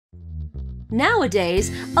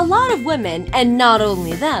Nowadays, a lot of women, and not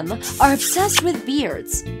only them, are obsessed with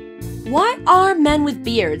beards. Why are men with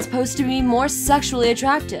beards supposed to be more sexually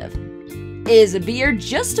attractive? Is a beard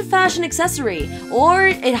just a fashion accessory, or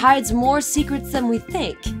it hides more secrets than we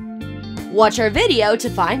think? Watch our video to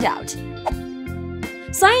find out.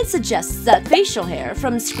 Science suggests that facial hair,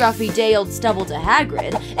 from scruffy day-old stubble to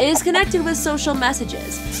Hagrid, is connected with social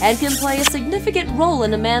messages and can play a significant role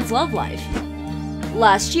in a man's love life.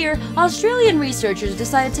 Last year, Australian researchers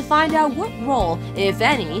decided to find out what role, if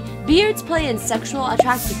any, beards play in sexual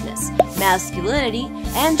attractiveness, masculinity,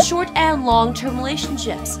 and short and long-term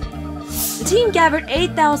relationships. The team gathered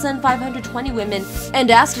 8,520 women and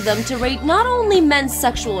asked them to rate not only men's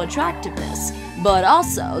sexual attractiveness, but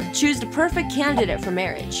also choose the perfect candidate for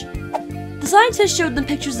marriage. The scientists showed them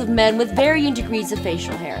pictures of men with varying degrees of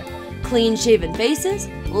facial hair, clean-shaven faces,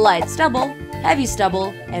 light stubble, heavy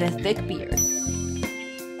stubble, and a thick beard.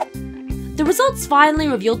 The results finally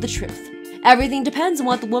revealed the truth. Everything depends on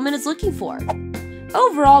what the woman is looking for.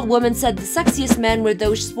 Overall, women said the sexiest men were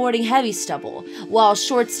those sporting heavy stubble, while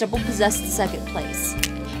short stubble possessed second place.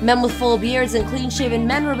 Men with full beards and clean-shaven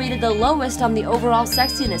men were rated the lowest on the overall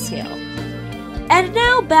sexiness scale. And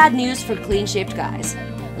now, bad news for clean-shaved guys.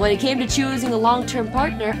 When it came to choosing a long-term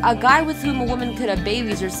partner, a guy with whom a woman could have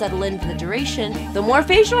babies or settle in for the duration, the more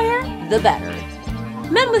facial hair, the better.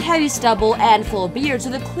 Men with heavy stubble and full beards are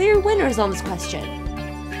the clear winners on this question.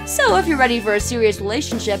 So if you're ready for a serious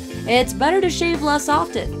relationship, it's better to shave less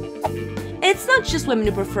often. It's not just women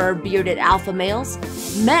who prefer bearded alpha males.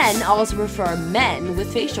 Men also prefer men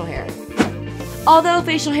with facial hair. Although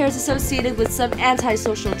facial hair is associated with some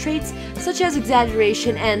antisocial traits, such as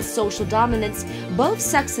exaggeration and social dominance, both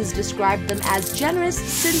sexes describe them as generous,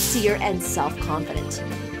 sincere, and self-confident.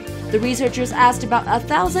 The researchers asked about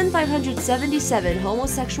 1,577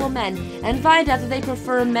 homosexual men and find out that they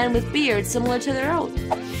prefer men with beards similar to their own.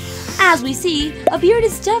 As we see, a beard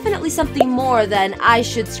is definitely something more than I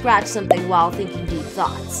should scratch something while thinking deep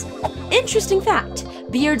thoughts. Interesting fact,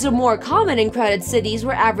 beards are more common in crowded cities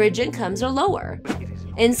where average incomes are lower.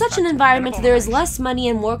 In such an environment, there is less money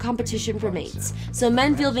and more competition for mates, so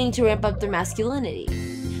men feel the need to ramp up their masculinity.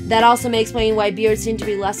 That also may explain why beards seem to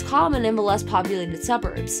be less common in the less populated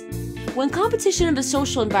suburbs. When competition in the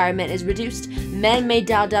social environment is reduced, men may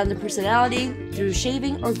dial down their personality through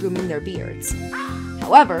shaving or grooming their beards.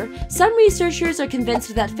 However, some researchers are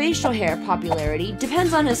convinced that facial hair popularity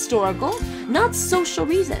depends on historical, not social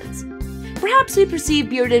reasons. Perhaps we perceive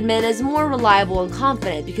bearded men as more reliable and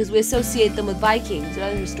confident because we associate them with Vikings or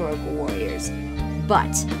other historical warriors.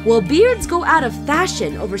 But will beards go out of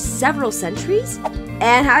fashion over several centuries?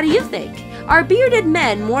 And how do you think? Are bearded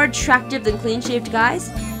men more attractive than clean-shaved guys?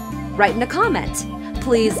 Write in a comment.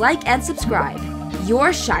 Please like and subscribe.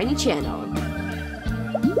 Your Shiny Channel.